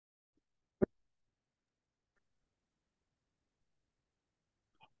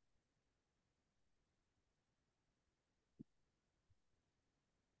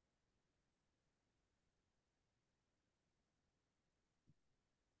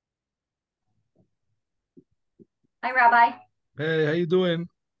Hi, Rabbi. Hey, how you doing?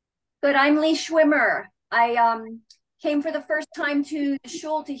 Good. I'm Lee Schwimmer. I came for the first time to the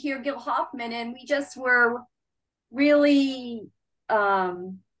shul to hear Gil Hoffman, and we just were really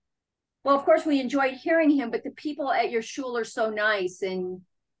well. Of course, we enjoyed hearing him, but the people at your shul are so nice, and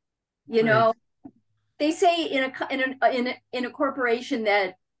you Great. know they say in a corporation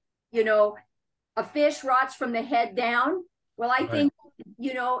that you know a fish rots from the head down. Well, I Right. think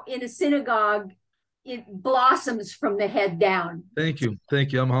in a synagogue it blossoms from the head down. Thank you.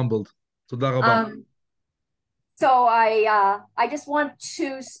 Thank you. I'm humbled. Toda rabba. Um, So I just want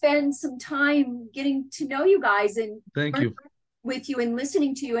to spend some time getting to know you guys and Thank learn you. with you and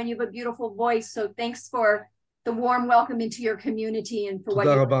listening to you. And you have a beautiful voice. So thanks for the warm welcome into your community and for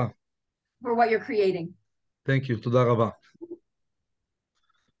Toda rabba. what you're creating. Thank you. Toda rabba.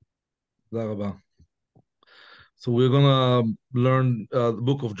 Toda rabba. So we're gonna learn the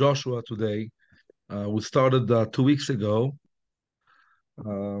book of Joshua today. We started 2 weeks ago.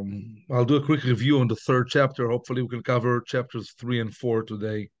 I'll do a quick review on the third chapter. Hopefully, we can cover chapters 3 and 4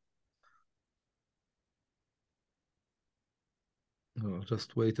 today.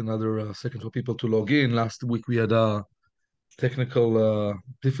 Just wait another second for people to log in. Last week we had a technical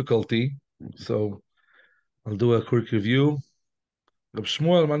difficulty, so I'll do a quick review. רב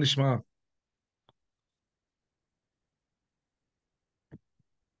שמואל, מה נשמע?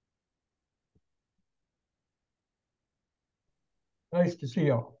 Nice to see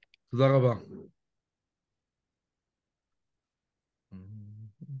you. תודה רבה.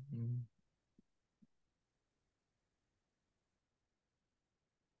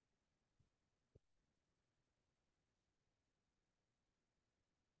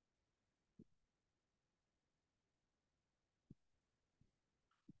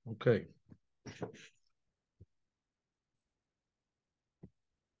 Okay.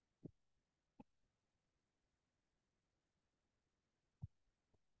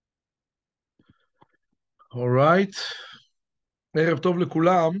 All right. ערב טוב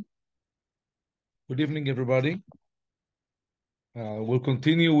לכולם. Good evening, everybody. We'll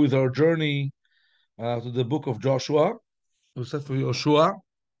continue with our journey to the book of Joshua, Sefer Yoshua.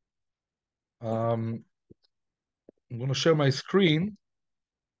 I'm going to share my screen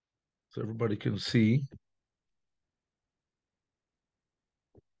so everybody can see.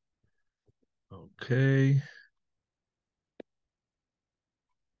 Okay.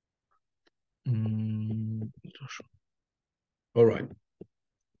 Joshua. All right.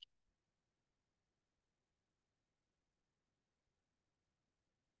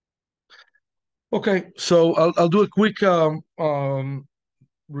 Okay, so I'll do a quick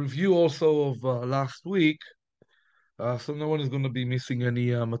review also of last week, so no one is going to be missing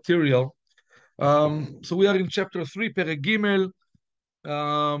any material. So we are in chapter 3, Perek Gimel.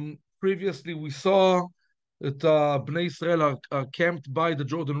 Previously, we saw that Bnei Israel are camped by the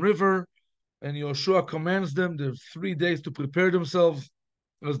Jordan River, and Yoshua commands them. They have 3 days to prepare themselves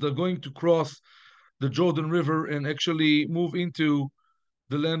as they're going to cross the Jordan River and actually move into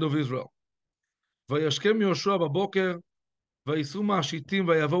the land of Israel. וישכם יהושע בבוקר, וייסעו מהשיטים,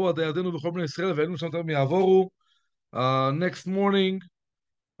 ויבואו עד הירדן וכל בני ישראל, ואלו משם אותם יעבורו. Next morning,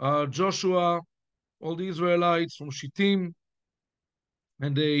 Joshua, all the Israelites from Shittim,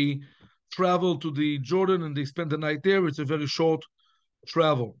 and they travel to the Jordan and they spend the night there. It's a very short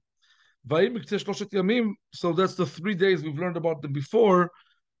travel. So that's the 3 days we've learned about them before.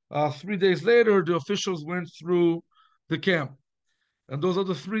 3 days later, the officials went through the camp. And those are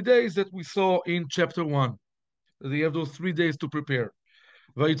the 3 days that we saw in chapter 1. They have those 3 days to prepare.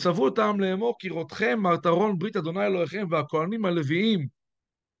 ויצוו אותם לאמור כראותכם מרת ארון ברית אדוני אלוהיכם והכהנים הלוויים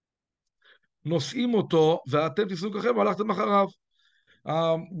נושאים אותו ואתם תישאו ככם והלכתם אחריו.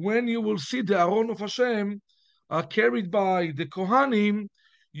 When you will see the Aron of Hashem carried by the Kohanim,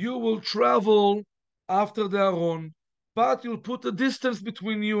 you will travel after the Aron, but you'll put a distance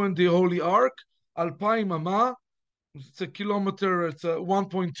between you and the Holy Ark, Alpayim Amah. It's a kilometer, it's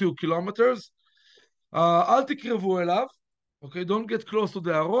 1.2 kilometers. אל תקרבו אליו. Okay, don't get close to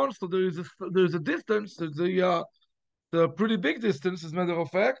the Aron. So there is a distance. There's a pretty big distance, as a matter of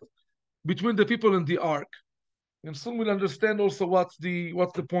fact, between the people and the ark. And soon we'll understand also what's the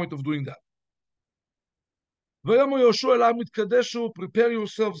point of doing that. ויאמר יהושע אליו מתקדשו, prepare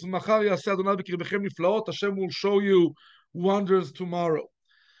yourselves, מחר יעשה אדוני בקרבכם נפלאות, Hashem will show you wonders tomorrow.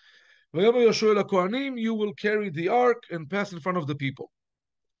 ויאמר יהושע אל הכהנים, you will carry the ark and pass in front of the people.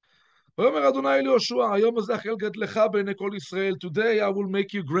 ויאמר אדוני אל יהושע, היום הזה החל גדלך בעיני כל ישראל, today I will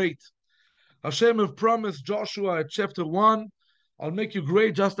make you great. Hashem have promised Joshua at chapter 1, I'll make you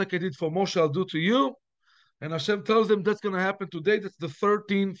great just like I did for Moshe, I'll do to you. And Hashem tells them that's going to happen today. That's the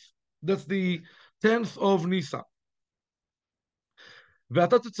 13th, that's the 10th of Nisan.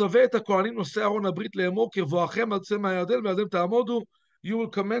 ואתה תצווה את הכהנים נושאי ארון הברית לאמור, כבואכם עד צא מהירדן, וירדן תעמודו. You will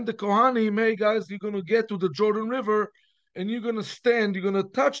command the Kohanim, hey guys, you're going to get to the Jordan River, and you're going to stand, you're going to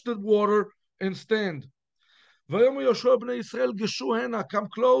touch the water and stand. ויאמר יהושע בני ישראל, גשו הנה, come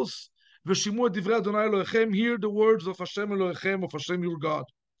close, ושמעו את דברי אדוני אלוהיכם, hear the words of Hashem אלוהיכם, of Hashem your God.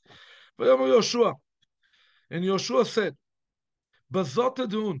 ויאמר יהושע, and Joshua said, בזאת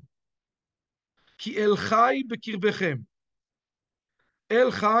תדעון, כי אל חי בקרבכם. El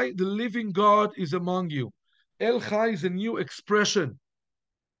Chai, the living God, is among you. El Chai is a new expression.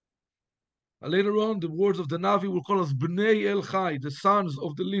 Later on, the words of the Navi will call us Bnei El Chai, the sons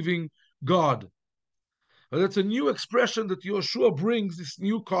of the living God. But that's a new expression that Yoshua brings, this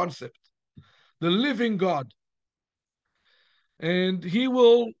new concept. The living God. And he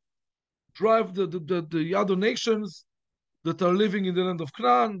will drive the other nations that are living in the land of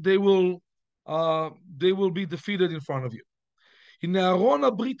Canaan, they will be defeated in front of you. הנה ארון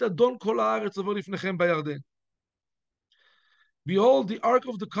הברית אדון כל הארץ עובר לפניכם בירדן. Behold, the Ark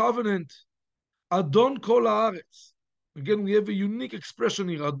of the Covenant, Adon Kol Haaretz. Again, we have a unique expression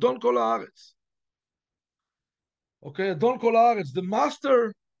here, Adon Kol Haaretz. Okay, Adon Kol Haaretz, the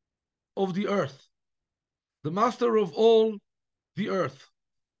master of the earth, the master of all the earth,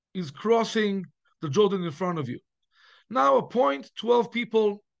 is crossing the Jordan in front of you. Now appoint 12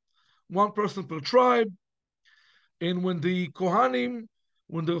 people, one person per tribe, and when the Kohanim,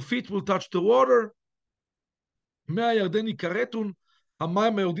 when their feet will touch the water, מהירדן יכרתון,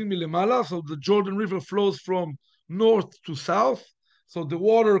 המים היורדים מלמעלה, so the Jordan River flows from north to south, so the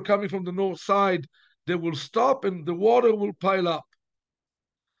water coming from the north side, they will stop and the water will pile up.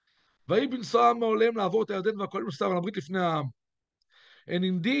 ויהי בנסוע מעולם לעבור את הירדן והכהנים נושאי ארון הברית לפני העם. And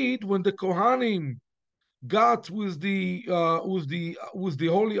indeed, when the Kohanim got with the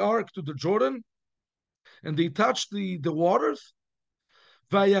holy ark to the Jordan, and they touched the waters,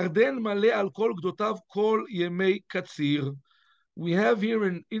 והירדן מלא על כל גדותיו כל ימי קציר. We have here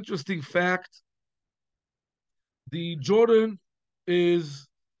an interesting fact. The Jordan is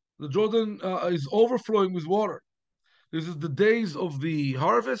overflowing with water. This is the days of the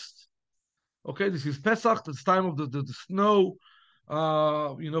harvest. Okay, this is Pesach, this time of the snow,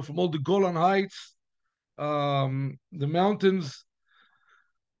 from all the Golan Heights, the mountains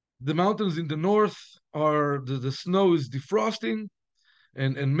in the north are, the snow is defrosting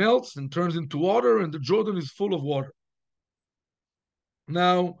and melts and turns into water, and the Jordan is full of water.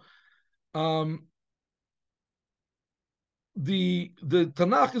 Now, the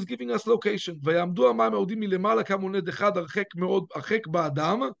Tanakh is giving us location. ויעמדו המים היורדים מלמעלה כמונה דחד הרחק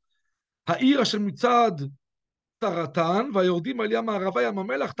באדם, העיר אשר מצד תרתן, והיורדים על ים הערבה ים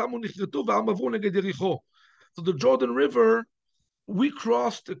המלח, תמו נכרתו והעם עברו נגד יריחו. So the Jordan River, we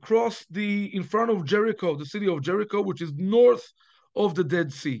crossed across in front of Jericho, the city of Jericho, which is north of the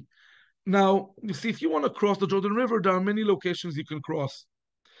Dead Sea. Now, you see, if you want to cross the Jordan River, there are many locations you can cross.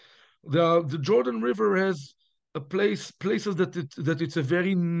 The Jordan River has places that it's a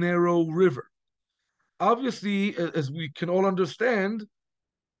very narrow river. Obviously, as we can all understand,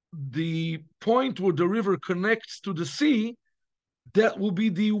 the point where the river connects to the sea, that will be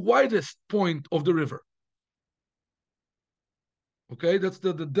the widest point of the river. Okay, that's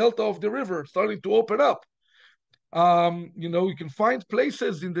the delta of the river starting to open up. You can find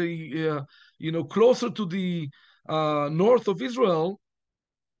places in the, closer to the north of Israel.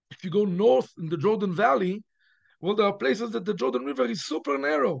 If you go north in the Jordan Valley, well, there are places that the Jordan River is super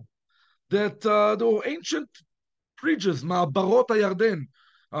narrow, that there were ancient bridges, Ma'abarot HaYarden,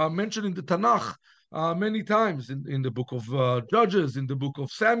 mentioned in the Tanakh many times, in the book of Judges, in the book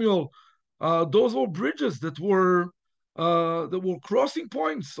of Samuel. Those were bridges that were crossing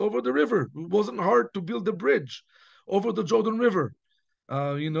points over the river. It wasn't hard to build a bridge over the Jordan River.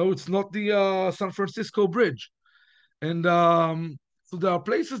 It's not the San Francisco Bridge. And so there are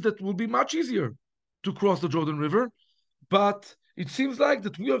places that will be much easier to cross the Jordan River, but it seems like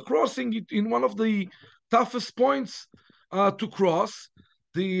that we are crossing it in one of the toughest points to cross.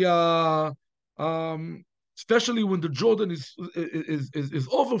 Especially when the Jordan is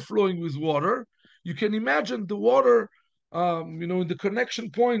overflowing with water. You can imagine the water, in the connection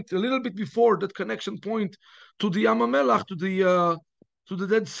point, a little bit before that connection point to the Yam HaMelach, to the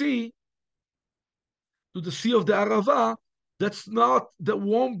Dead Sea, to the Sea of the Arava. That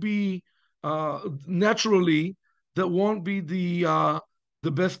won't be naturally. That won't be the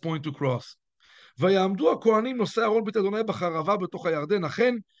best point to cross. ויעמדו הכהנים נושאי ארון בית אדוני בחרבה בתוך הירדן,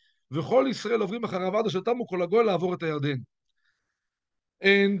 אכן, וכל ישראל עוברים בחרבה עד אשר תמו כל הגוי לעבור את הירדן.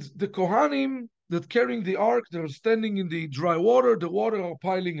 And the Kohanim that carrying the ark, they're standing in the dry water, the water are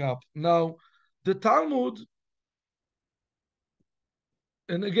piling up. Now, the Talmud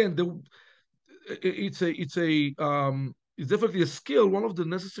and again, it's definitely a skill, one of the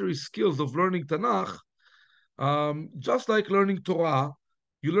necessary skills of learning Tanakh. Just like learning Torah,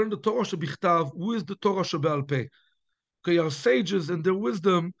 you learn the Torah shebichtav with the Torah shebe'al peh. Okay, our sages and their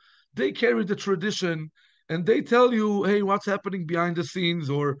wisdom, they carry the tradition and they tell you, hey, what's happening behind the scenes,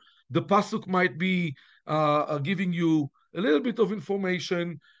 or the pasuk might be giving you a little bit of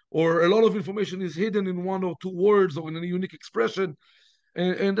information, or a lot of information is hidden in one or two words or in a unique expression,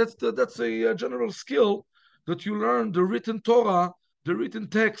 and that's a general skill that you learn the written Torah, the written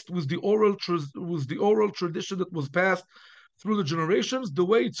text with the oral tradition that was passed through the generations, the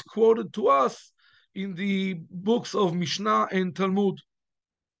way it's quoted to us in the books of Mishnah and Talmud,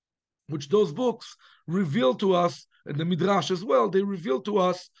 which those books reveal to us, and the Midrash as well, they reveal to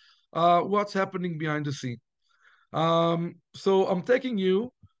us what's happening behind the scene. So I'm taking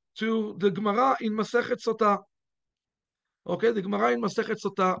you to the Gemara in Masechet Sotah. Okay, the Gemara in Masechet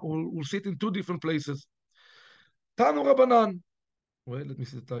Sotah, we'll see it in two different places. Tanu Rabbanan. Wait, let me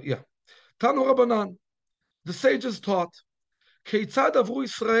see the yeah. Tanu Rabbanan. The sages taught, Keitzad avru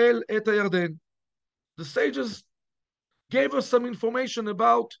Israel et Yarden. The sages gave us some information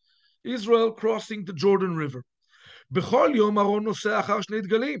about Israel crossing the Jordan River. Bechol yom Aron noseh achar shnei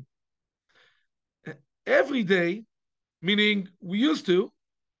dgalim. Every day, meaning we used to,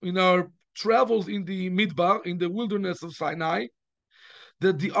 in our travels in the Midbar, in the wilderness of Sinai,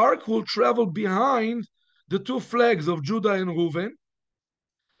 that the ark will travel behind the two flags of Judah and Reuven,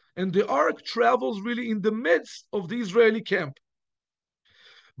 and the ark travels really in the midst of the Israeli camp.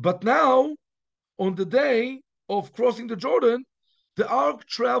 But now, on the day of crossing the Jordan, the ark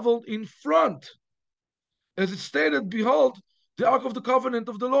traveled in front. As it stated, behold, the ark of the covenant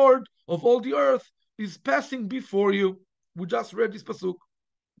of the Lord of all the earth is passing before you. We just read this pasuk.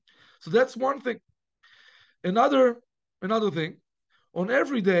 So that's one thing. Another thing, on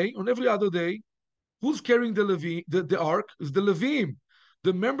every other day, who's carrying the ark is the Levim,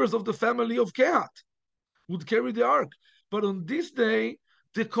 the members of the family of Kehat would carry the ark. But on this day,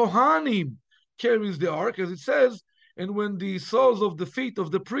 the Kohanim carries the ark, as it says, and when the soles of the feet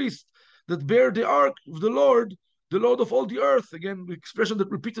of the priest that bear the ark of the Lord of all the earth, again, the expression that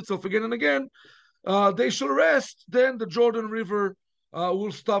repeats itself again and again, they shall rest, then the Jordan River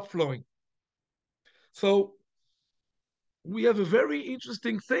will stop flowing. So we have a very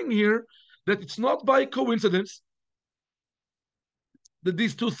interesting thing here, that it's not by coincidence that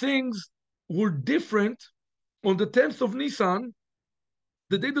these two things were different on the 10th of Nisan,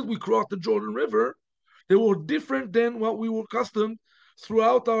 the day that we crossed the Jordan River. They were different than what we were accustomed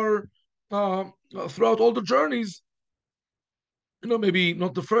throughout our throughout all the journeys. You know, maybe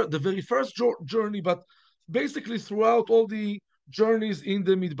not the very first journey, but basically throughout all the journeys in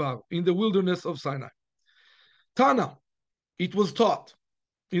the Midbar, in the wilderness of Sinai. Tana, it was taught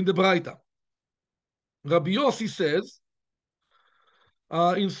in the Braita. Rabbi Yossi says,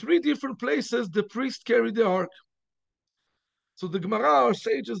 in three different places, the priest carried the ark. So the Gemara, our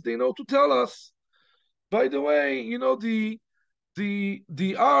sages, they know to tell us, by the way, you know, the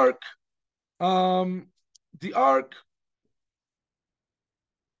ark,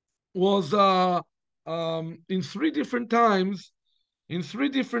 was in three different times,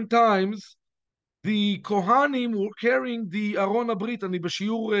 the Kohanim were carrying the ארון הברית. אני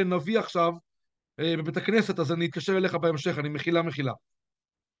בשיעור נביא עכשיו בבית הכנסת, אז אני אתקשר אליך בהמשך, אני מחילה.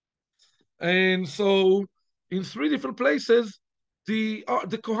 And so, in three different places, the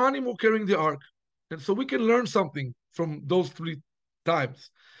Kohanim were carrying the ark. And so we can learn something from those three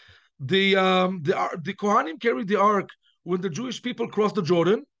times. The Kohanim carried the ark when the Jewish people crossed the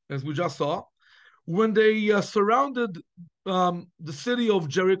Jordan, as we just saw, when they surrounded the city of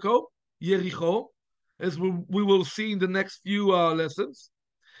Jericho, as we will see in the next few lessons,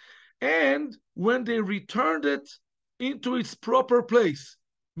 and when they returned it into its proper place,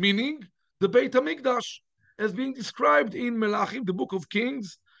 meaning the Beit HaMikdash, as being described in Melachim, the Book of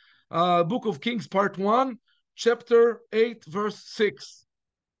Kings, Part 1, Chapter 8, Verse 6.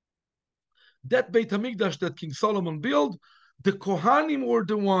 That Beit HaMikdash that King Solomon built, the Kohanim were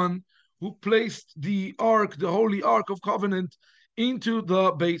the one who placed the ark, the holy ark of covenant, into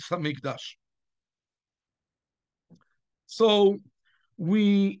the Beit HaMikdash. So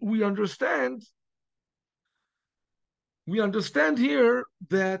we understand here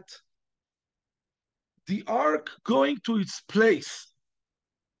that the ark going to its place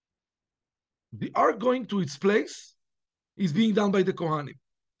is being done by the Kohanim.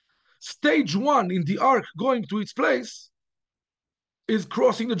 Stage one in the ark going to its place is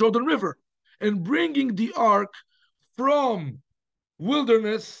crossing the Jordan River and bringing the ark from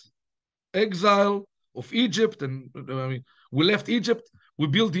wilderness, exile of Egypt, and we left Egypt. We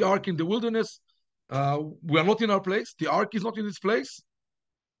built the ark in the wilderness. We are not in our place. The ark is not in its place.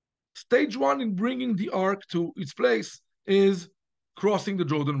 Stage one in bringing the ark to its place is crossing the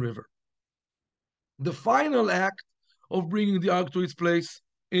Jordan River. The final act of bringing the ark to its place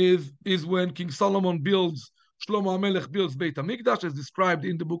is when King Solomon builds, Shlomo HaMelech builds Beit HaMikdash, as described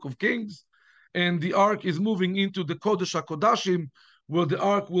in the book of Kings, and the ark is moving into the Kodesh HaKodashim, where the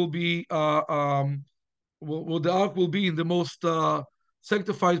ark will be in the most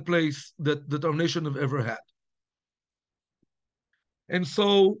sanctified place that our nation have ever had. And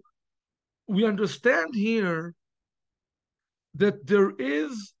so we understand here that there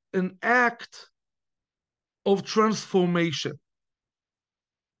is an act of transformation.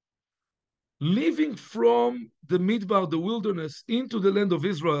 Leaving from the Midbar, the wilderness, into the land of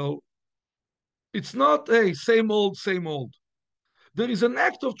Israel, it's not a same old, same old. There is an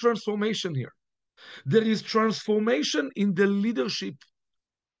act of transformation here. There is transformation in the leadership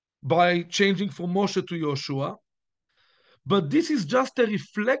by changing from Moshe to Yoshua. But this is just a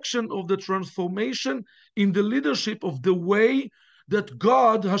reflection of the transformation in the leadership of the way that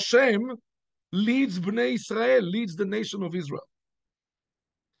God, Hashem, leads Bnei Israel, leads the nation of Israel.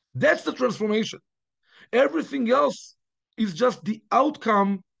 That's the transformation. Everything else is just the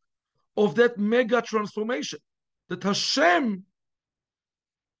outcome of that mega transformation. That Hashem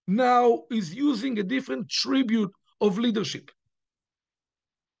now is using a different tribute of leadership.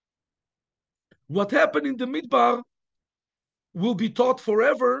 What happened in the Midbar will be taught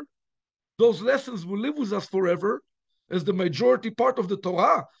forever. Those lessons will live with us forever, as the majority part of the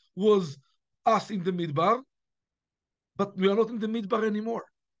Torah was us in the Midbar. But we are not in the Midbar anymore.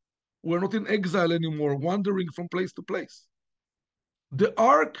 We're not in exile anymore, wandering from place to place. The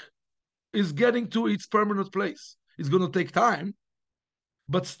ark is getting to its permanent place. It's going to take time,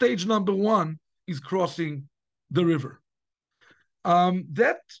 but stage number one is crossing the river.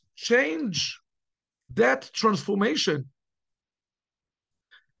 That change, that transformation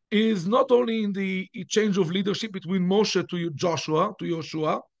is not only in the change of leadership between Moshe to Joshua, to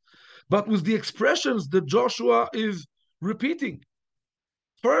Yoshua, but with the expressions that Joshua is repeating.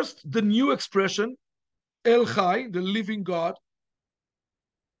 First, the new expression, El Chai, the living God.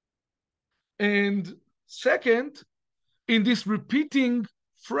 And second, in this repeating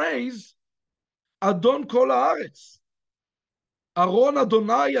phrase, Adon Kol Haaretz. Aron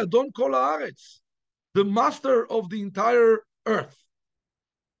Adonai Adon Kol Haaretz, the master of the entire earth.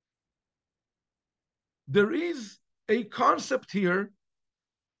 There is a concept here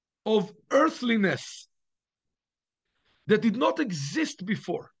of earthliness that did not exist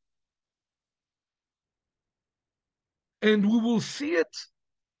before. And we will see it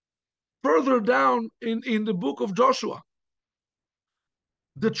further down in the book of Joshua.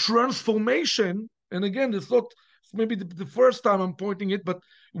 The transformation, and again, it's not maybe the first time I'm pointing it, but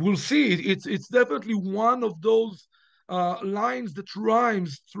we'll see it. It's definitely one of those lines that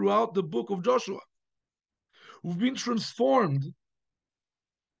rhymes throughout the book of Joshua. We've been transformed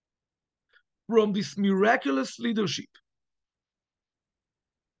from this miraculous leadership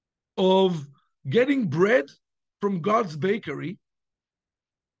of getting bread from God's bakery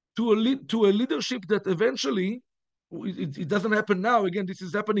to a leadership that eventually, it doesn't happen now, again, this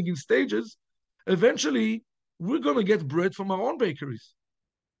is happening in stages, eventually we're going to get bread from our own bakeries.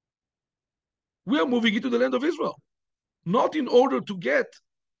 We are moving into the land of Israel, not in order to get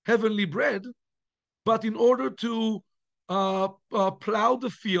heavenly bread, but in order to plow the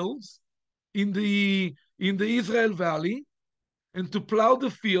fields in the Israel Valley, and to plow the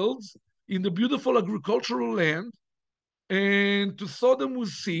fields in the beautiful agricultural land, and to sow them with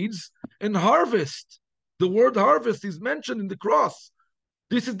seeds and harvest. The word harvest is mentioned in the cross.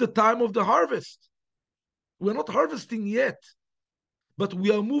 This is the time of the harvest. We're not harvesting yet, but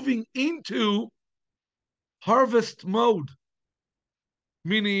we are moving into harvest mode,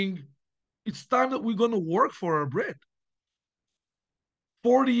 meaning it's time that we're going to work for our bread.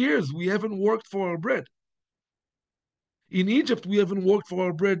 40 years we haven't worked for our bread. In Egypt, we haven't worked for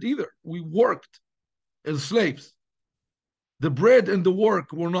our bread either. We worked as slaves. The bread and the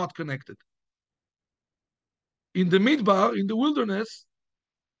work were not connected. In the Midbar, in the wilderness,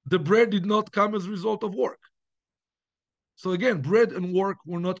 the bread did not come as a result of work. So again, bread and work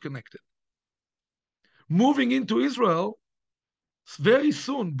were not connected. Moving into Israel, very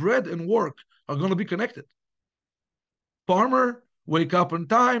soon, bread and work are going to be connected. Farmer, wake up on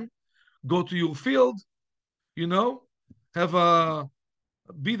time, go to your field, be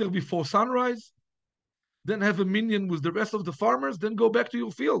there before sunrise, then have a minyan with the rest of the farmers, then go back to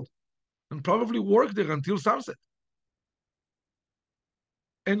your field and probably work there until sunset.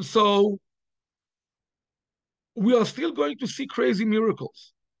 And so we are still going to see crazy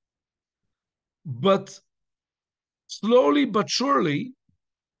miracles. But slowly but surely,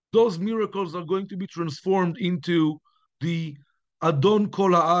 those miracles are going to be transformed into the Adon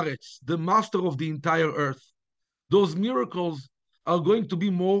Kol Haaretz, the master of the entire earth. Those miracles are going to be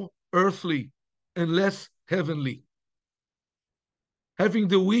more earthly and less heavenly. Having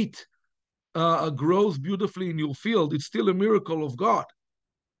the wheat grows beautifully in your field, it's still a miracle of God.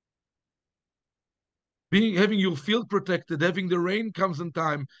 Having your field protected, having the rain comes in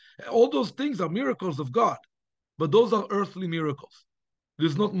time, all those things are miracles of God, but those are earthly miracles.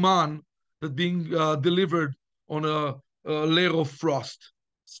 There's not man that being delivered on a layer of frost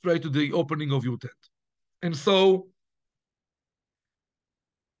straight to the opening of your tent. And so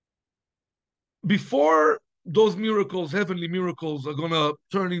before those miracles, heavenly miracles, are going to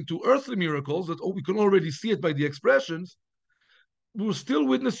turn into earthly miracles, that we can already see it by the expressions, we're still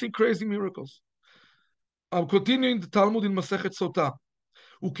witnessing crazy miracles. I'm continuing the Talmud in Masechet Sota.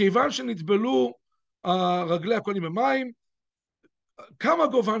 וכיוון שנטבלו רגלי הכהנים במים, כמה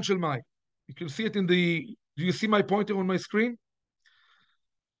גובהן של מים? You can see it in the, do you see my pointer on my screen?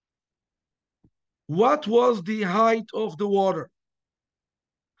 What was the height of the water?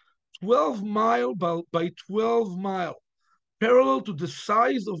 12 mile by 12 mile, parallel to the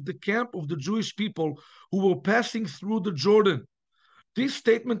size of the camp of the Jewish people who were passing through the Jordan. This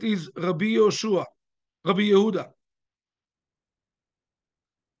statement is Rabbi Yehuda.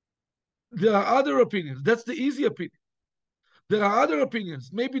 There are other opinions. That's the easy opinion. There are other opinions.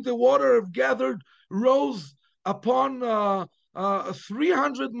 Maybe the water gathered rose upon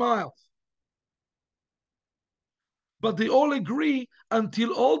 300 miles. But they all agree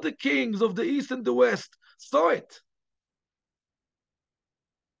until all the kings of the East and the West saw it.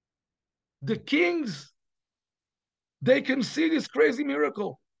 The kings, they can see this crazy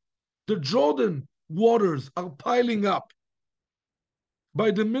miracle. The Jordan waters are piling up,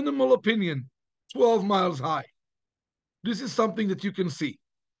 by the minimal opinion, 12 miles high. This is something that you can see.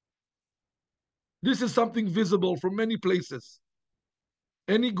 This is something visible from many places.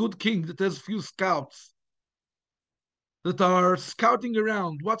 Any good king that has few scouts that are scouting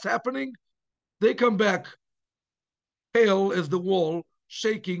around what's happening, they come back pale as the wall,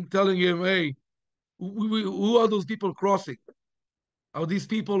 shaking, telling him, hey, who are those people crossing? Are these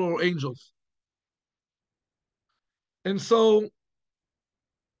people or angels? And so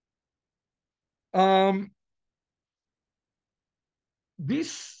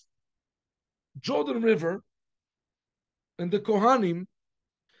this Jordan River and the Kohanim,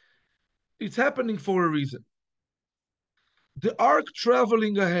 it's happening for a reason. The ark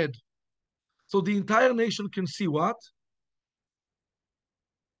traveling ahead, so the entire nation can see what?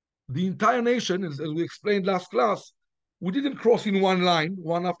 The entire nation, as we explained last class, we didn't cross in one line,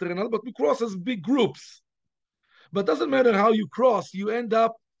 one after another, but we cross as big groups. But doesn't matter how you cross,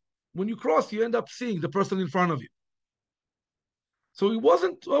 when you cross, you end up seeing the person in front of you. So it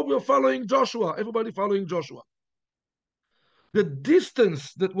wasn't, oh, we're following Joshua, everybody following Joshua. The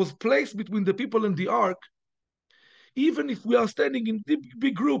distance that was placed between the people and the ark, even if we are standing in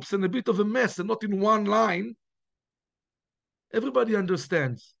big groups and a bit of a mess and not in one line, everybody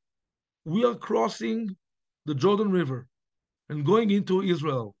understands. We are crossing the Jordan River and going into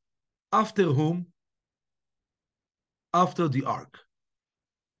Israel. After whom? After the ark.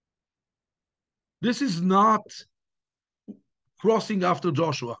 This is not crossing after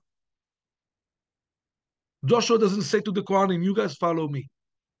Joshua. Joshua doesn't say to the Kohanim, you guys follow me.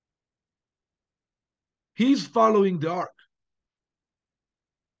 He's following the ark.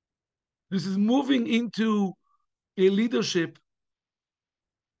 This is moving into a leadership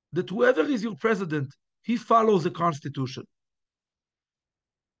that whoever is your president, he follows the Constitution.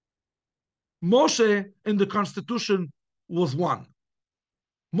 Moshe and the Constitution was one.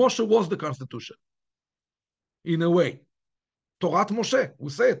 Moshe was the Constitution, in a way. Torat Moshe, we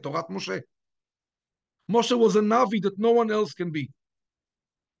say it, Torat Moshe. Moshe was a Navi that no one else can be.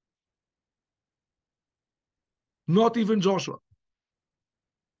 Not even Joshua.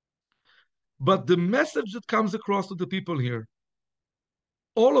 But the message that comes across to the people here,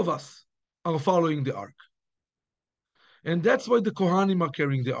 all of us are following the ark. And that's why the Kohanim are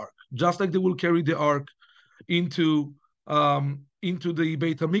carrying the ark, just like they will carry the ark into the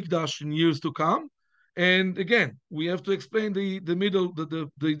Beit HaMikdash in years to come. And again, we have to explain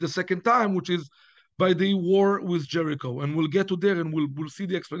the second time, which is by the war with Jericho. And we'll get to there and we'll see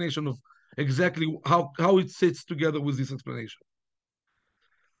the explanation of exactly how it sits together with this explanation.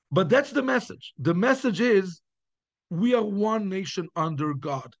 But that's the message. The message is we are one nation under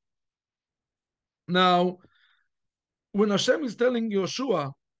God. Now, when Hashem is telling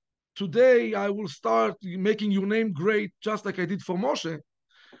Yoshua today I will start making your name great, just like I did for Moshe.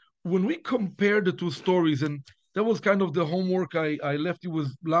 When we compare the two stories, and that was kind of the homework I left you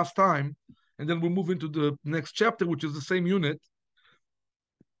with last time, and then we'll move into the next chapter, which is the same unit.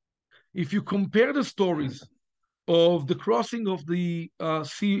 If you compare the stories of the crossing of the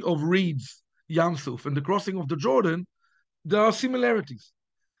Sea of Reeds, Yam Suf, and the crossing of the Jordan, there are similarities,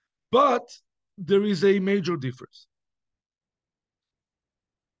 but there is a major difference.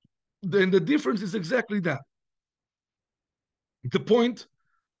 Then the difference is exactly that. The point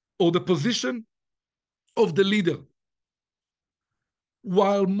or the position of the leader.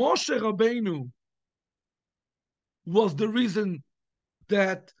 While Moshe Rabbeinu was the reason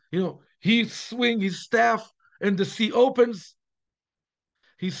that, he swing his staff and the sea opens,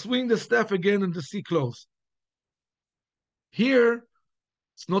 he swing the staff again and the sea closed. Here,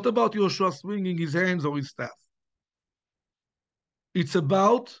 it's not about Yoshua swinging his hands or his staff. It's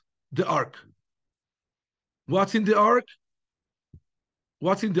about the ark. What's in the ark?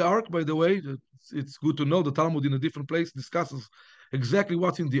 What's in the ark, by the way? It's good to know the Talmud in a different place discusses exactly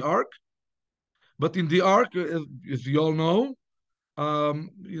what's in the ark. But in the ark, as you all know,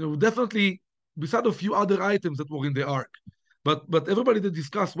 definitely beside a few other items that were in the ark, but everybody that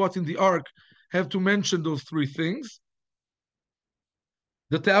discuss what's in the ark have to mention those three things.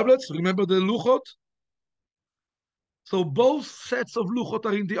 The tablets, remember the luchot? So both sets of luchot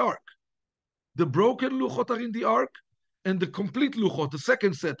are in the ark. The broken luchot are in the ark, and the complete luchot, the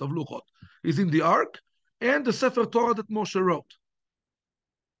second set of luchot, is in the ark, and the Sefer Torah that Moshe wrote.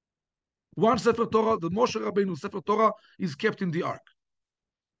 One Sefer Torah, the Moshe Rabbeinu Sefer Torah, is kept in the ark.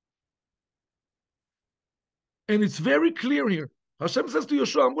 And it's very clear here. Hashem says to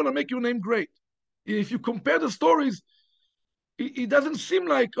Yeshua, I'm going to make your name great. If you compare the stories, it doesn't seem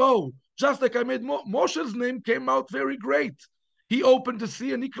like, just like I made Moshe's name came out very great. He opened the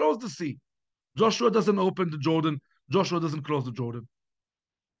sea and he closed the sea. Joshua doesn't open the Jordan. Joshua doesn't close the Jordan.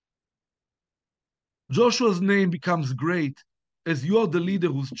 Joshua's name becomes great as you are the leader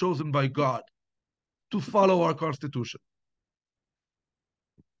who's chosen by God to follow our constitution.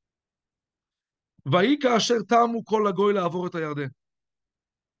 When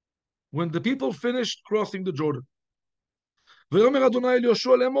the people finished crossing the Jordan,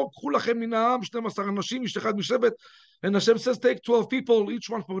 and Hashem says, take 12 people, each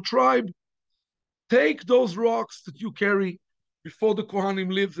one for a tribe. Take those rocks that you carry before the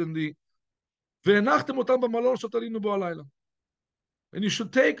Kohanim lives in the... And you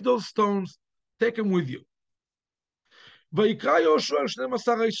should take those stones, take them with you. And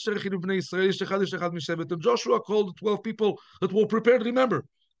Joshua called the 12 people that were prepared. Remember,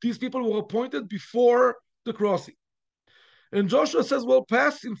 these people were appointed before the crossing. And Joshua says, well,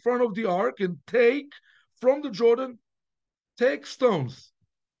 pass in front of the ark and take from the Jordan, take stones.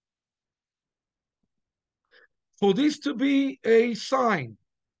 For this to be a sign.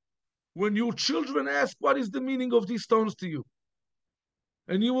 When your children ask, what is the meaning of these stones to you?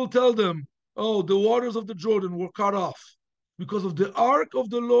 And you will tell them, the waters of the Jordan were cut off because of the ark of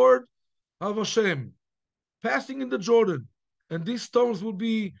the Lord of Hashem passing in the Jordan. And these stones will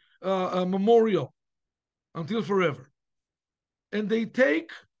be a memorial until forever. And they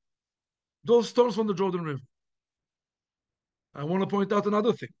take those stones from the Jordan River. I want to point out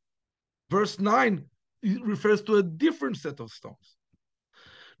another thing. Verse 9 refers to a different set of stones.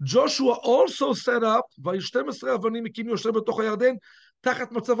 Joshua also set up,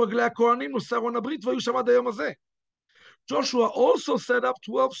 Joshua also set up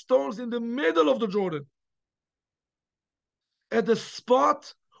 12 stones in the middle of the Jordan. At the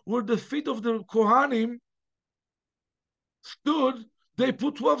spot where the feet of the Kohanim stood, they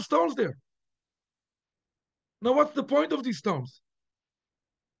put 12 stones there. Now, what's the point of these stones?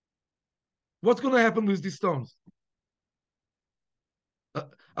 What's going to happen with these stones?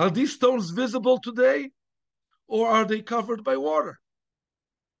 Are these stones visible today, or are they covered by water?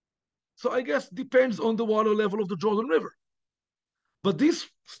 So I guess it depends on the water level of the Jordan River. But these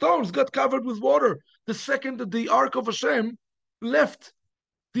stones got covered with water the second that the Ark of Hashem left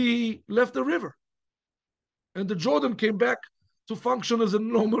the river. And the Jordan came back to function as a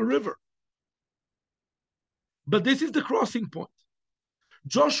normal river. But this is the crossing point.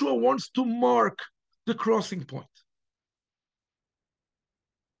 Joshua wants to mark the crossing point.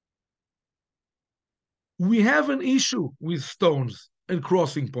 We have an issue with stones and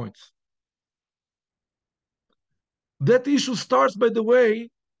crossing points. That issue starts, by the way,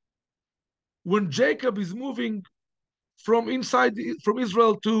 when Jacob is moving from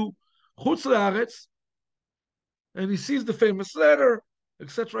Israel to Chutz La'aretz, and he sees the famous ladder,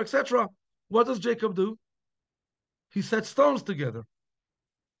 etc., etc. What does Jacob do? He sets stones together.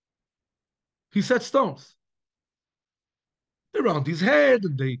 He set stones around his head,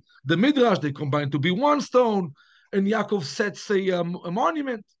 and the Midrash, they combine to be one stone, and Yaakov sets a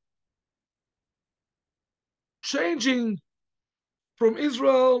monument, changing from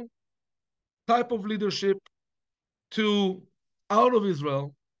Israel type of leadership to out of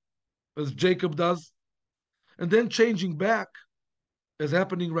Israel, as Jacob does, and then changing back, as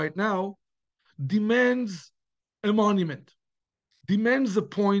happening right now, demands a monument, demands a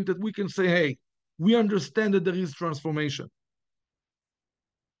point that we can say, hey, we understand that there is transformation.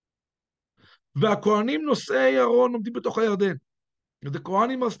 והכהנים נושאי אהרון עומדים בתוך הירדן. The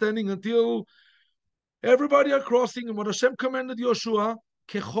Kohanim are standing until everybody are crossing, and what Hashem commanded Yoshua,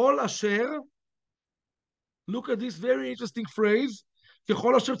 ככל אשר, look at this very interesting phrase,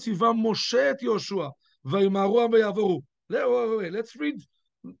 ככל אשר ציווה משה את יהושע, וימהרו ויעברו. Let's read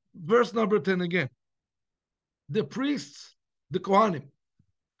verse number 10 again. The priests, the Kohanim,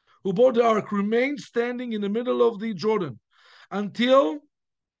 who bore the ark, remained standing in the middle of the Jordan until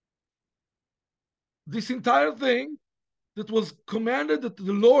this entire thing that was commanded, that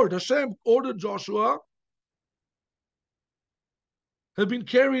the Lord, Hashem, ordered Joshua, had been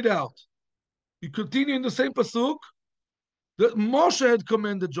carried out. You continue in the same pasuk that Moshe had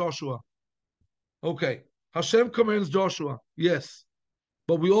commanded Joshua. Okay, Hashem commands Joshua, yes.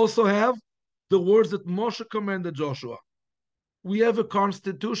 But we also have the words that Moshe commanded Joshua. We have a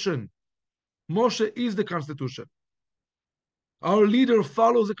constitution. Moshe is the constitution. Our leader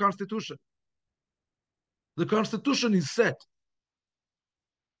follows the constitution. The constitution is set.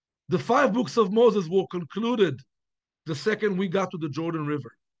 The 5 books of Moses were concluded the second we got to the Jordan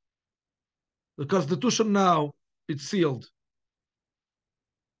River. The constitution now, it's sealed.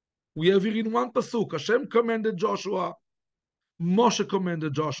 We have here in one pasuk, Hashem commanded Joshua, Moshe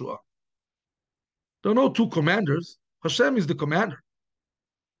commanded Joshua. There are no 2 commanders. Hashem is the commander.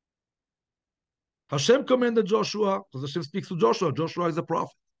 Hashem commanded Joshua, because Hashem speaks to Joshua. Joshua is a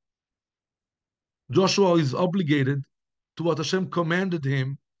prophet. Joshua is obligated to what Hashem commanded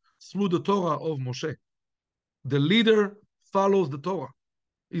him through the Torah of Moshe. The leader follows the Torah.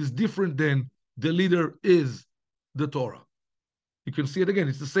 Is different than the leader is the Torah. You can see it again.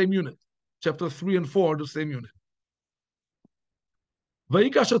 It's the same unit. Chapter 3 and 4 are the same unit.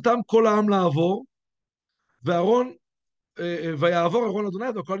 ויגש אותם כל העם לעבור, ויעבור אהרון אדוני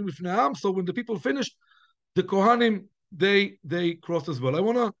והכהנים לפני העם. So when the people finished, the Kohanim, they crossed as well.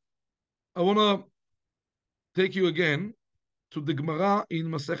 I wanna take you again to the Gemara in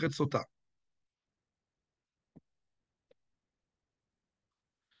Masechet Sotah.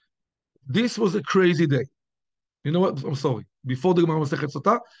 This was a crazy day. You know what? I'm sorry. Before the Gemara Masechet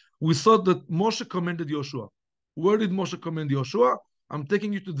Sotah, we saw that Moshe commanded Yoshua. Where did Moshe command Yoshua? I'm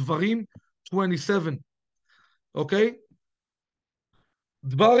taking you to Dvarim 27. Okay?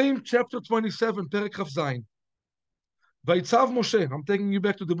 Dvarim chapter 27, Perek Chaf Zayin. ויצב Moshe, I'm taking you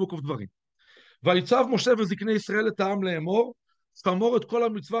back to the book of Dvarim. ויצב משה וזקני ישראל את העם לאמור, שמור את כל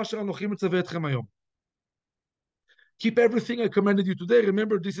המצווה אשר אנוכי מצווה אתכם היום. Keep everything I commanded you today.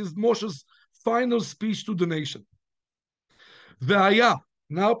 Remember, this is Moshe's final speech to the nation. והיה,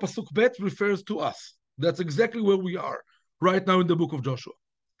 now pasuk bet refers to us. That's exactly where we are right now in the book of Joshua.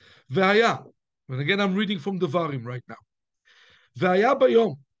 והיה, and again I'm reading from Devarim right now. והיה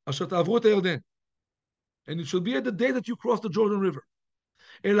ביום אשר תעברו את הירדן, and it should be at the day that you cross the Jordan River.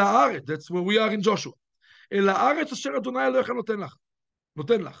 אל הארץ, that's where we are in Joshua. אל הארץ אשר אדוני אלוהיך נותן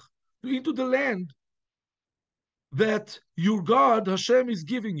לך. Into the land that your God, Hashem, is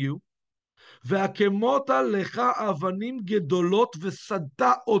giving you. והקמות לך אבנים גדולות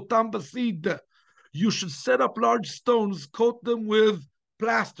וסדת אותם בסיד. You should set up large stones, coat them with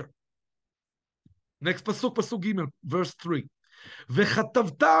plaster. Next pasuk, pasuk Gimel, verse 3.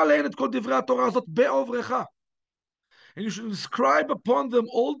 וכתבת עליהן את כל דברי התורה הזאת בעוברך. And you should inscribe upon them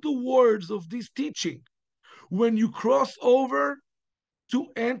all the words of this teaching when you cross over to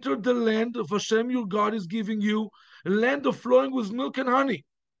enter the land of Hashem your God is giving you, a land of flowing with milk and honey,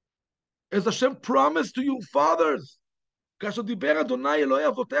 as Hashem promised to your fathers. כאשר דיבר אדוני אלוהי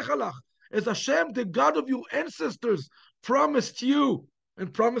אבותיך לך, as Hashem, the God of your ancestors, promised you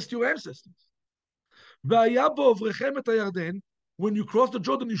and promised your ancestors. והיה בעוברכם את הירדן, when you cross the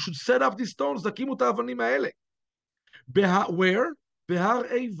Jordan, you should set up these stones, תקימו את האבנים האלה. Where? בהר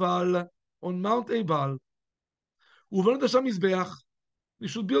עיבל, on Mount Ebal. ובנות שם מזבח. You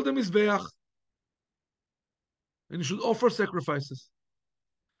should build a mizbeach. And you should offer sacrifices.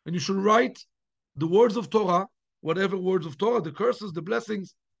 And you should write the words of Torah, whatever words of Torah, the curses, the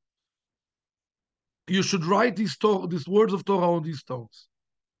blessings. You should write these words of Torah on these stones.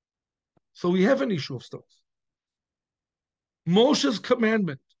 So we have an issue of stones. Moshe's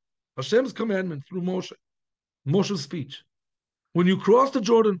commandment Hashem's commandment through Moshe, Moshe's speech. When you cross the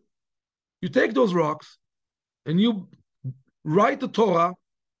Jordan, you take those rocks and you write the Torah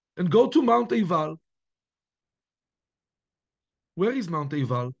and go to Mount Eival. Where is Mount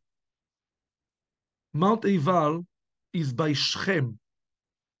Eival? Mount Eival is by Shechem.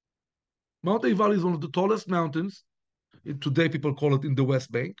 Mount Eival is one of the tallest mountains. Today, people call it in the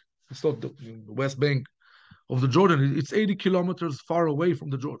West Bank. It's not the West Bank of the Jordan. It's 80 kilometers far away from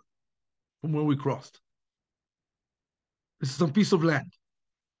the Jordan, from where we crossed. This is some piece of land.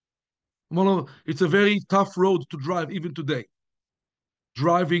 It's a very tough road to drive even today.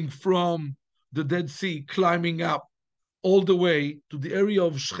 Driving from the Dead Sea, climbing up all the way to the area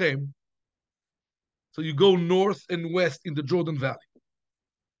of Shechem. So you go north and west in the Jordan Valley.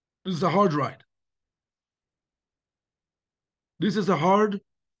 This is a hard ride. This is a hard,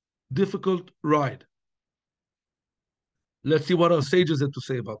 difficult ride. Let's see what our sages had to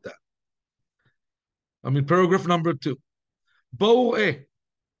say about that. Paragraph number 2. Bo'ureh,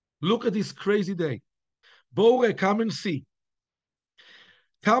 look at this crazy day. Bo'ureh, come and see.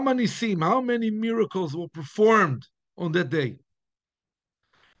 Kama nisim, how many miracles were performed on that day?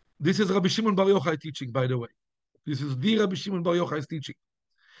 This is Rabbi Shimon Bar Yochai teaching, by the way. This is the Rabbi Shimon Bar Yochai's teaching.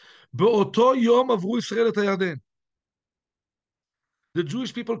 Be'oto yom avru Yisrael et HaYarden. The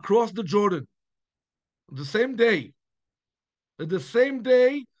Jewish people crossed the Jordan. The same day. At the same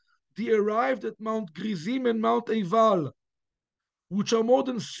day, they arrived at Mount Gerizim and Mount Eival, which are more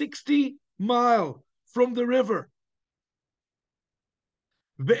than 60 miles from the river.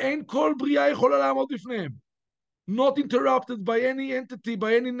 ואין כל בריאה יכולה לעמוד בפניהם. Not interrupted by any entity,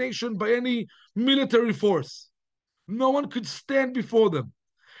 by any nation, by any military force. No one could stand before them.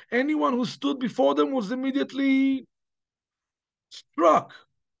 Anyone who stood before them was immediately struck,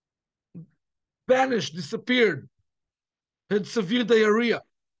 vanished, disappeared, had severe diarrhea,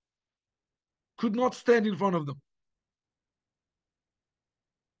 could not stand in front of them.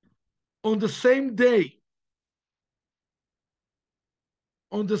 On the same day,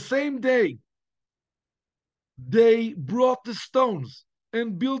 they brought the stones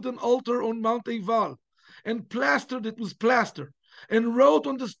and built an altar on Mount Eival and plastered it with plaster and wrote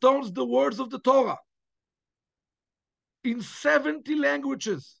on the stones the words of the Torah in 70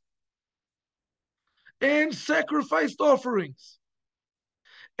 languages and sacrificed offerings,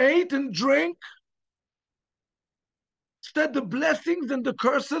 ate and drank, said the blessings and the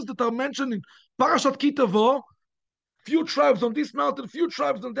curses that are mentioned in Parashat Ki Tavo, few tribes on this mountain, few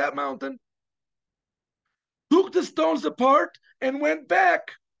tribes on that mountain, took the stones apart and went back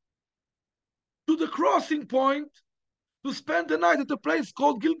to the crossing point to spend the night at a place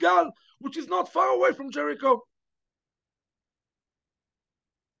called Gilgal, which is not far away from Jericho.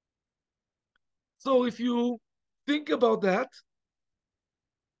 So if you think about that,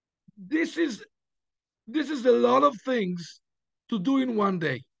 this is a lot of things to do in one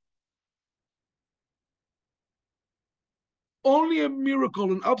day. Only a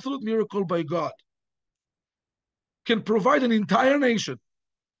miracle, an absolute miracle by God, can provide an entire nation,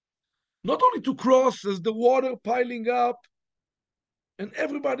 not only to cross as the water piling up and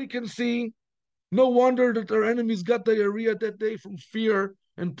everybody can see. No wonder that our enemies got diarrhea that day from fear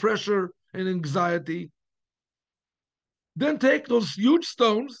and pressure and anxiety. Then take those huge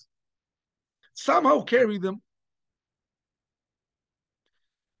stones, somehow carry them,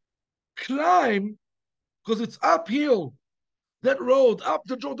 climb, because it's uphill, that road up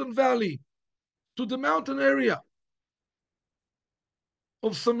the Jordan Valley to the mountain area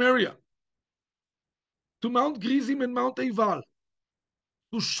of Samaria, to Mount Gerizim and Mount Eival,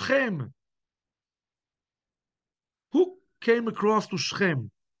 to Shechem. Who came across to Shechem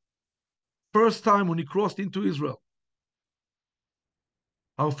first time when he crossed into Israel?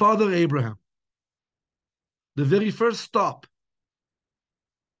 Our father Abraham. The very first stop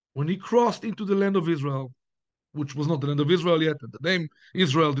when he crossed into the land of Israel, which was not the land of Israel yet, and the name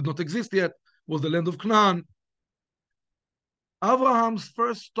Israel did not exist yet, was the land of Canaan. Abraham's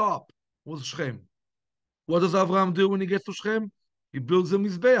first stop was Shechem. What does Abraham do when he gets to Shechem? He builds a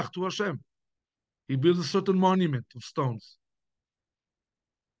Mizbeach to Hashem. He builds a certain monument of stones.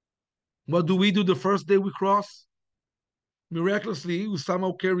 What do we do the first day we cross? Miraculously, we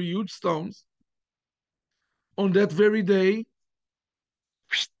somehow carry huge stones. On that very day,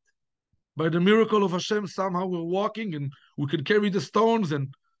 by the miracle of Hashem, somehow we're walking and we can carry the stones, and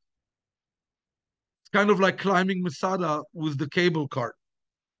it's kind of like climbing Masada with the cable cart.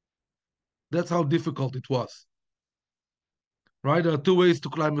 That's how difficult it was. Right? There are two ways to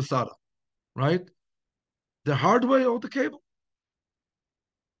climb Masada. Right? The hard way or the cable.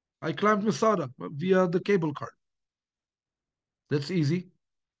 I climbed Masada via the cable cart. That's easy.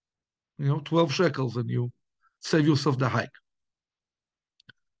 12 shekels, and you save yourself the hike.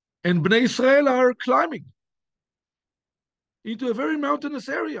 And Bnei Israel are climbing into a very mountainous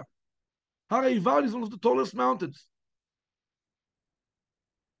area. Har Eival is one of the tallest mountains.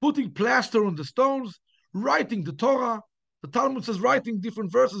 Putting plaster on the stones, writing the Torah. The Talmud says writing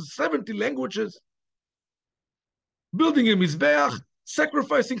different verses, 70 languages. Building a Mizbeach,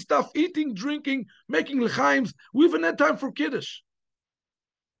 sacrificing stuff, eating, drinking, making lechaims. We even had time for Kiddush.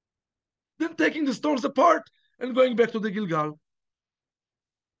 Then taking the stones apart and going back to the Gilgal.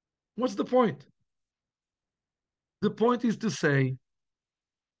 What's the point? The point is to say,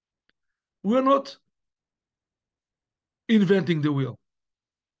 we're not inventing the wheel.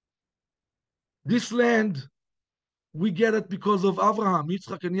 This land, we get it because of Abraham,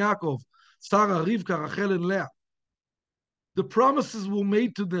 Yitzchak, and Yaakov, Sarah, Rivka, Rachel, and Leah. The promises were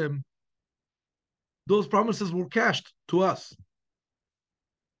made to them. Those promises were cashed to us.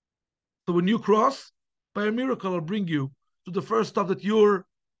 So when you cross, by a miracle, I'll bring you to the first stop that your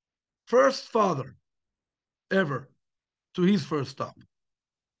first father ever, to his first stop.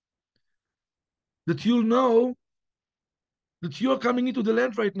 That you'll know that you're coming into the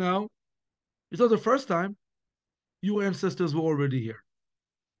land right now. It's not the first time. Your ancestors were already here.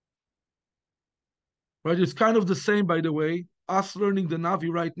 Right? It's kind of the same, by the way, us learning the Navi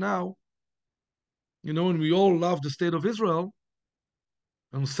right now, and we all love the state of Israel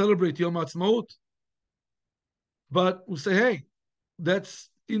and celebrate Yom Ha'atzmaut. But we say, hey, that's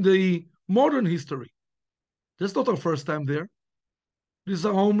in the modern history. That's not our first time there. This is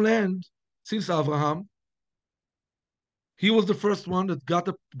our homeland since Abraham. He was the first one that got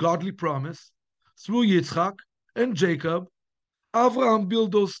a godly promise through Yitzchak and Jacob. Abraham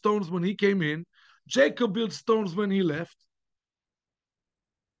built those stones when he came in. Jacob built stones when he left.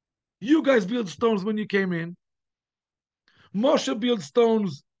 You guys built stones when you came in. Moshe built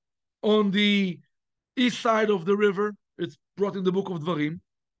stones on the east side of the river. It's brought in the book of Dvarim.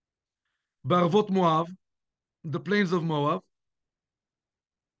 Barvot Moab, the plains of Moab,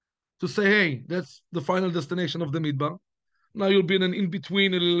 to say, hey, that's the final destination of the Midbar. Now you'll be in an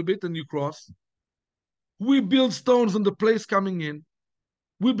in-between a little bit and you cross. We build stones on the place coming in.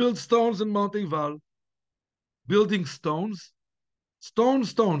 We build stones in Mount Eival. Building stones.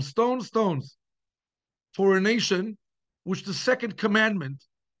 Stones for a nation which the second commandment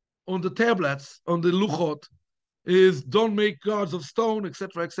on the tablets, on the luchot, is don't make gods of stone,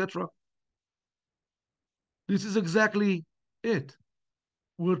 etc., etc. This is exactly it.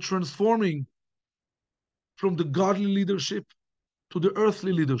 We're transforming from the godly leadership to the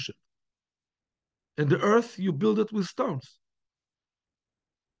earthly leadership. And the earth, you build it with stones.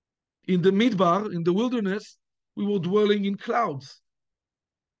 In the Midbar, in the wilderness, we were dwelling in clouds.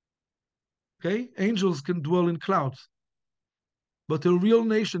 Okay? Angels can dwell in clouds. But a real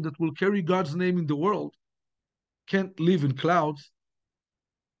nation that will carry God's name in the world can't live in clouds,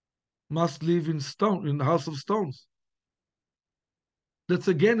 must live in stone, in the house of stones. That's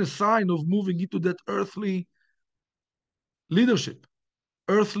again a sign of moving into that earthly leadership,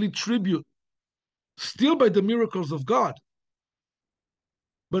 earthly tribute, still by the miracles of God.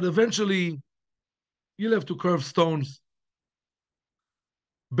 But eventually, you'll have to carve stones.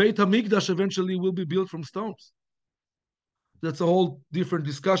 Beit HaMikdash eventually will be built from stones. That's a whole different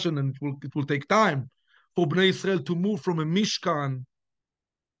discussion, and it will take time for Bnei Israel to move from a Mishkan,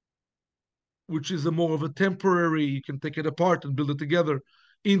 which is a more of a temporary, you can take it apart and build it together,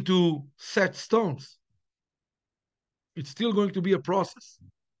 into set stones. It's still going to be a process.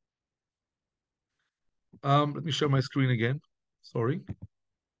 Let me share my screen again. Sorry.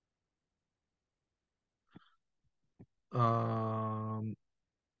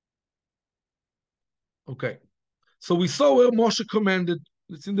 Okay. So we saw where Moshe commanded.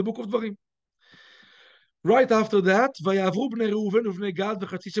 It's in the book of Dvarim. Right after that, ויעברו בני ראובן ובני גד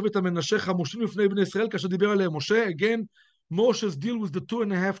וחצי שבט המנשה חמושים לפני בני ישראל כאשר דיבר עליהם משה. Again, Moshe's deal with the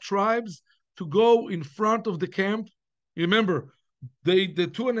 2.5 tribes to go in front of the camp. Remember, the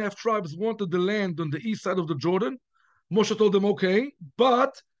 2.5 tribes wanted the land on the east side of the Jordan. Moshe told them, okay,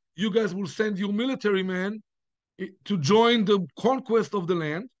 but you guys will send your military men to join the conquest of the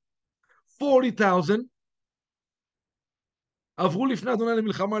land. 40,000. עברו לפני אדוני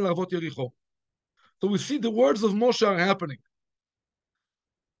למלחמה לערבות יריחו. So we see the words of Moshe are happening.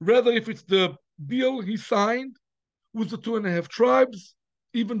 Rather, if it's the deal he signed with the 2.5 tribes,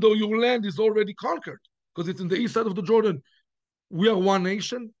 even though your land is already conquered, because it's in the east side of the Jordan, we are one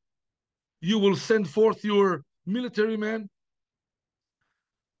nation. You will send forth your military men.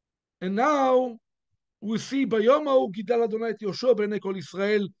 And now we see, ביום ההוא גידל אדוני את יהושע בעיני כל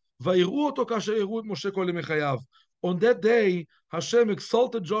ישראל, ויראו אותו כאשר יראו את משה כל ימי חייו. On that day, Hashem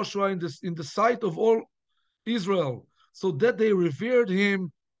exalted Joshua in the sight of all Israel, so that they revered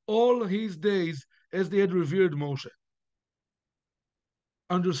him all his days as they had revered Moshe.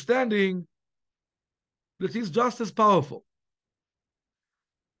 Understanding that he's just as powerful.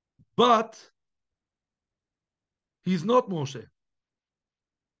 But he's not Moshe.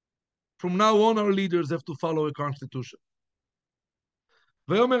 From now on, our leaders have to follow a constitution.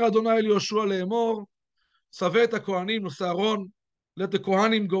 ויאמר אדוני אל יהושע לאמור, צווה את הכהנים, נושא אהרון, let the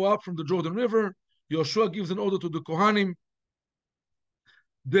Kohanim go up from the Jordan River. Yoshua gives an order to the Kohanim.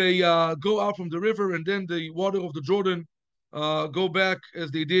 They go out from the river, and then the water of the Jordan go back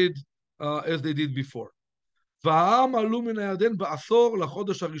as they did before. והעם עלו מן הירדן בעשור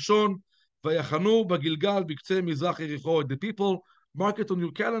לחודש הראשון, ויחנו בגלגל בקצה מזרח יריחו. The people, mark it on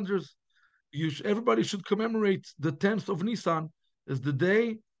your calendars. Everybody should commemorate the 10th of Nisan as the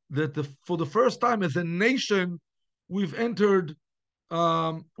day that for the first time as a nation we've entered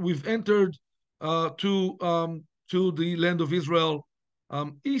to the land of Israel,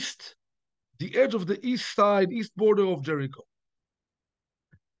 east, the edge of the east side, east border of Jericho.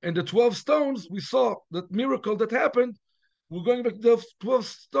 And the 12 stones, we saw that miracle that happened. We're going back to the 12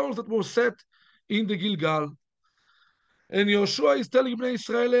 stones that were set in the Gilgal. And Yoshua is telling Bnei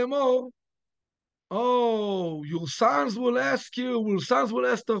Israel Emor, oh, your sons will ask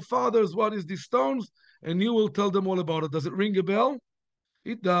their fathers, what is these stones? And you will tell them all about it. Does it ring a bell?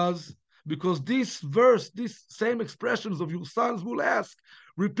 It does, because this verse, these same expressions of your sons will ask,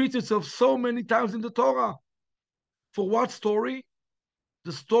 repeats itself so many times in the Torah. For what story?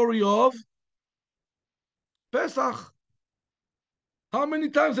 The story of Pesach. How many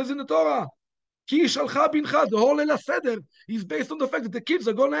times is in the Torah? Ki shalcha bincha, the whole Leil Seder is based on the fact that the kids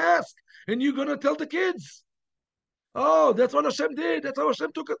are going to ask, and you're going to tell the kids. Oh, that's what Hashem did. That's how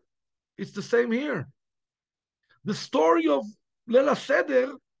Hashem took it. It's the same here. The story of Leil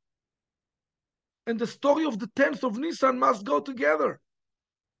Seder and the story of the 10th of Nisan must go together.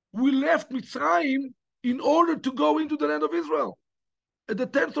 We left Mitzrayim in order to go into the land of Israel at the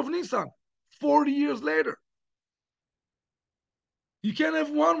 10th of Nisan, 40 years later. You can't have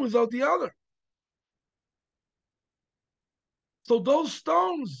one without the other. So those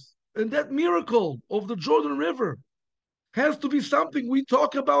stones and that miracle of the Jordan River has to be something we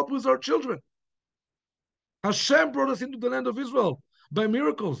talk about with our children. Hashem brought us into the land of Israel by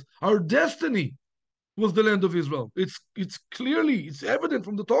miracles. Our destiny was the land of Israel. It's evident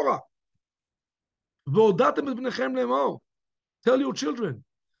from the Torah. Tell your children,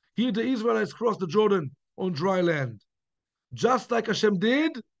 here the Israelites crossed the Jordan on dry land, just like Hashem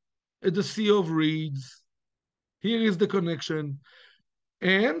did at the Sea of Reeds. Here is the connection.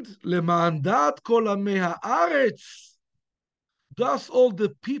 And lemandat kol amei haaretz, thus all the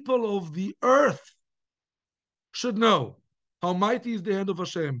people of the earth should know how mighty is the hand of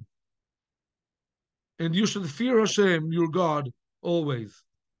Hashem. And you should fear Hashem, your God, always.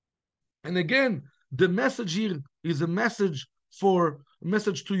 And again, the message here is a message to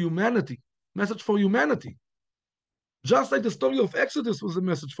humanity, message for humanity. Just like the story of Exodus was a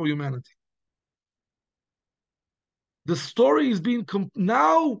message for humanity. The story is being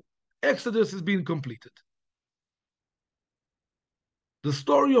now Exodus is being completed. The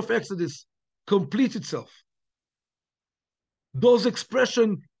story of Exodus completes itself. Those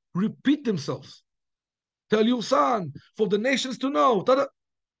expressions repeat themselves. Tell your son, for the nations to know.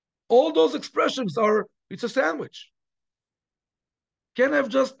 All those expressions it's a sandwich. Can't have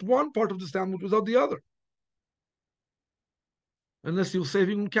just one part of the sandwich without the other. Unless you're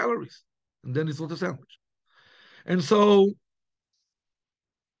saving calories. And then it's not a sandwich. And so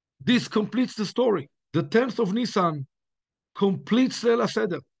this completes the story. The 10th of Nisan completes Leil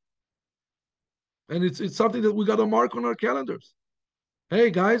Seder. And it's something that we got to mark on our calendars. Hey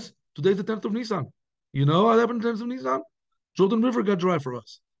guys, today's the 10th of Nisan. You know what happened on the 10th of Nisan? Jordan River got dry for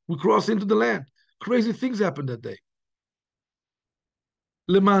us. We crossed into the land. Crazy things happened that day.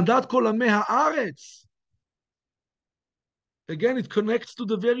 Lemandat kol amei haaretz. Again, it connects to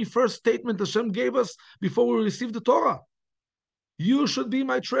the very first statement Hashem gave us before we received the Torah. You should be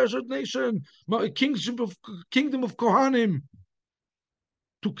my treasured nation, my kingdom of Kohanim,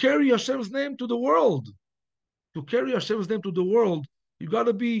 to carry Hashem's name to the world. To carry Hashem's name to the world, you got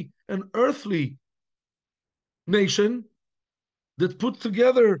to be an earthly nation that put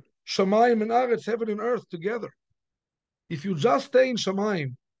together Shamayim and Aretz, heaven and earth together. If you just stay in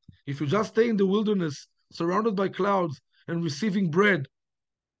Shamayim, if you just stay in the wilderness, surrounded by clouds and receiving bread,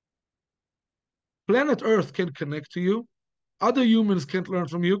 planet Earth can connect to you. Other humans can't learn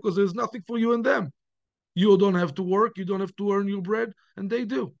from you because there's nothing for you and them. You don't have to work, you don't have to earn your bread, and they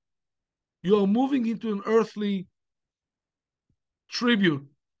do. You are moving into an earthly tribute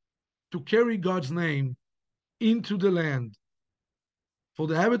to carry God's name into the land. For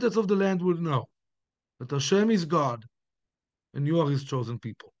the inhabitants of the land will know that Hashem is God and you are his chosen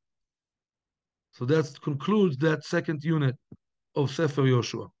people. So that concludes that second unit of Sefer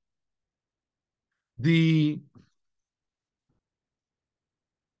Yoshua. The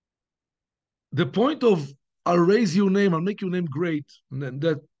point of I'll raise your name, I'll make your name great, and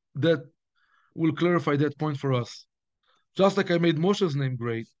that will clarify that point for us. Just like I made Moshe's name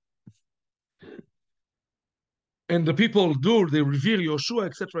great. And the people they revere Yoshua,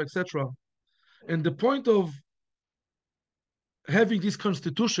 etc., etc. And the point of having this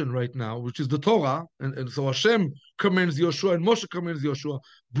constitution right now, which is the Torah, and so Hashem commands Yoshua and Moshe commands Yoshua,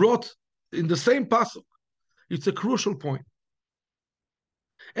 brought in the same pasuk. It's a crucial point.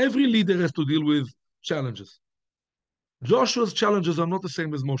 Every leader has to deal with challenges. Joshua's challenges are not the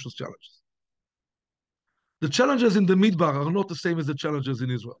same as Moshe's challenges. The challenges in the Midbar are not the same as the challenges in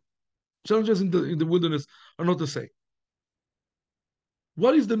Israel. Challenges in the wilderness are not the same.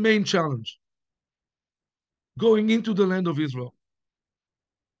 What is the main challenge going into the land of Israel?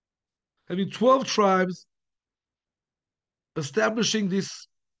 Having 12 tribes establishing this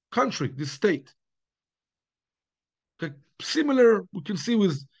country, this state. Okay. Similar, we can see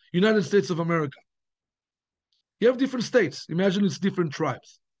with United States of America. You have different states. Imagine it's different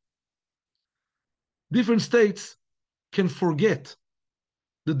tribes. Different states can forget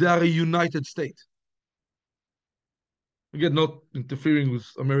that they are a united state. Again, not interfering with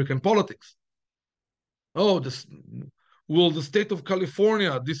American politics. Oh, will the state of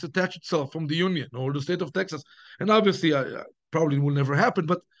California disattach itself from the Union, or the state of Texas? And obviously, probably will never happen,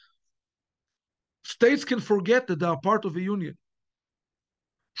 but states can forget that they are part of a union.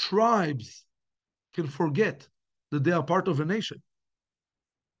 Tribes can forget that they are part of a nation.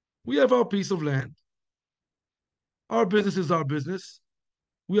 We have our piece of land. Our business is our business.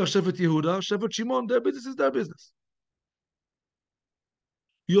 We are Shevet Yehuda, Shevet Shimon, their business is their business.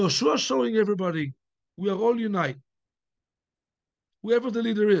 Yoshua showing everybody, we are all united. Whoever the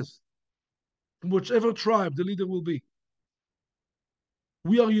leader is, from whichever tribe the leader will be,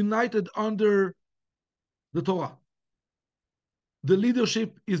 we are united under the Torah. The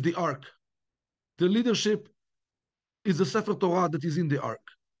leadership is the ark. The leadership is the Sefer Torah that is in the ark.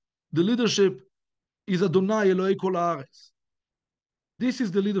 The leadership is Adonai Elohei Kol Haaretz. This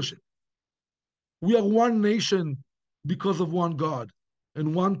is the leadership. We are one nation because of one God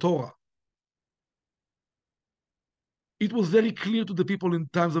and one Torah. It was very clear to the people in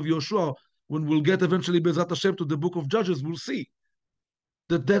times of Yoshua. When we'll get eventually Be'ezrat Hashem to the book of Judges, we'll see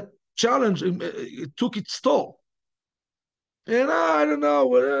that challenge, it took its toll. And I don't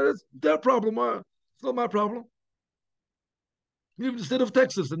know, it's their problem. It's not my problem. You live in the state of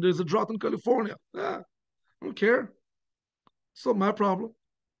Texas and there's a drought in California. I don't care. It's not my problem.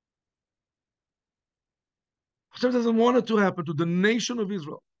 Hashem doesn't want it to happen to the nation of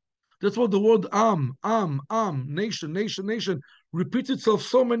Israel. That's what the word nation, nation, nation repeats itself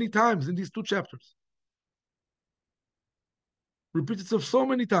so many times in these two chapters. Repeats itself so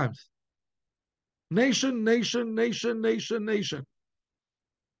many times. Nation, nation, nation, nation, nation.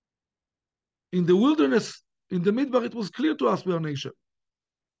 In the wilderness, in the Midbar, it was clear to us we are a nation.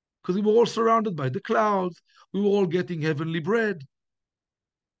 Because we were all surrounded by the clouds. We were all getting heavenly bread.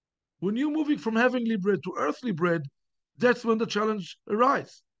 When you're moving from heavenly bread to earthly bread, that's when the challenge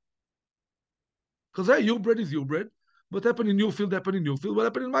arises. Because hey, your bread is your bread. What happened in your field, happened in your field. What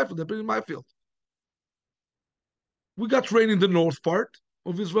happened in my field, happened in my field. We got rain in the north part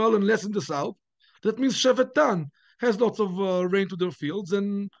of Israel and less in the south. That means Shevet Dan has lots of rain to their fields.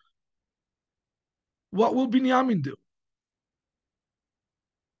 And what will Binyamin do?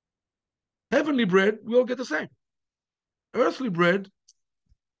 Heavenly bread, we all get the same. Earthly bread,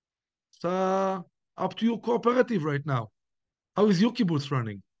 it's up to your cooperative right now. How is your kibbutz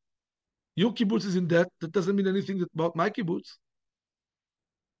running? Your kibbutz is in debt. That doesn't mean anything about my kibbutz.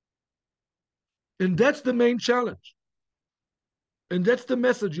 And that's the main challenge. And that's the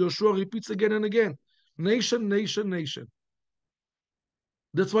message Yoshua repeats again and again. Nation, nation, nation.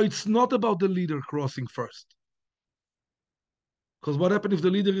 That's why it's not about the leader crossing first. Because what happened if the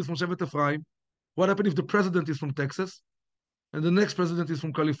leader is from Shevet Ephraim? What happened if the president is from Texas? And the next president is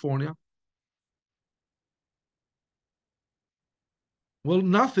from California? Well,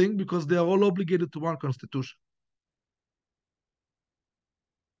 nothing, because they are all obligated to one constitution.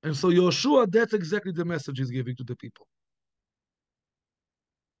 And so Yoshua, that's exactly the message he's giving to the people.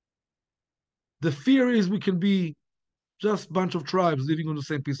 The fear is we can be just a bunch of tribes living on the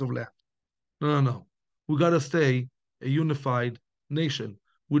same piece of land. No. We got to stay a unified nation,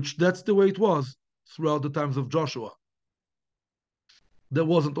 which that's the way it was throughout the times of Joshua. that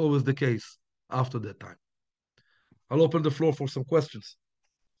wasn't always the case after that time. I'll open the floor for some questions,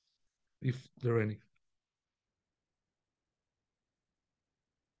 if there are any.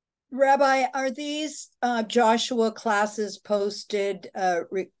 Rabbi, are these Joshua classes posted,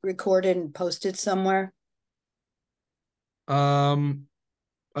 recorded and posted somewhere? I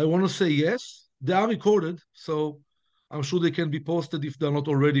want to say yes. They are recorded, so I'm sure they can be posted if they're not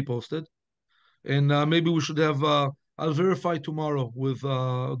already posted. And maybe we should have, I'll verify tomorrow with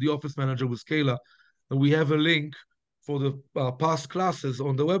the office manager, with Kayla, and we have a link for the past classes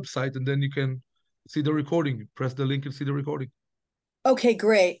on the website, and then you can see the recording. You press the link and see the recording. Okay,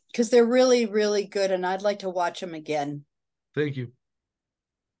 great, because they're really, really good, and I'd like to watch them again. Thank you.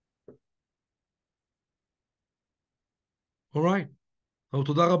 All right. Oh,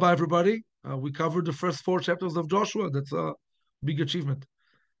 toda rabba, everybody. We covered the first 4 chapters of Joshua. That's a big achievement.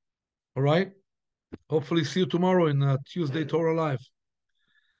 All right. Hopefully see you tomorrow in Tuesday Torah Live.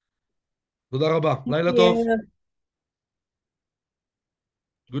 Toda rabba. Laila tov.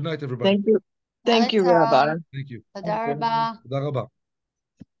 Good night, everybody. Thank you. Thank you, Laila tov. Rabbi. Thank you. תודה רבה. Toda rabba.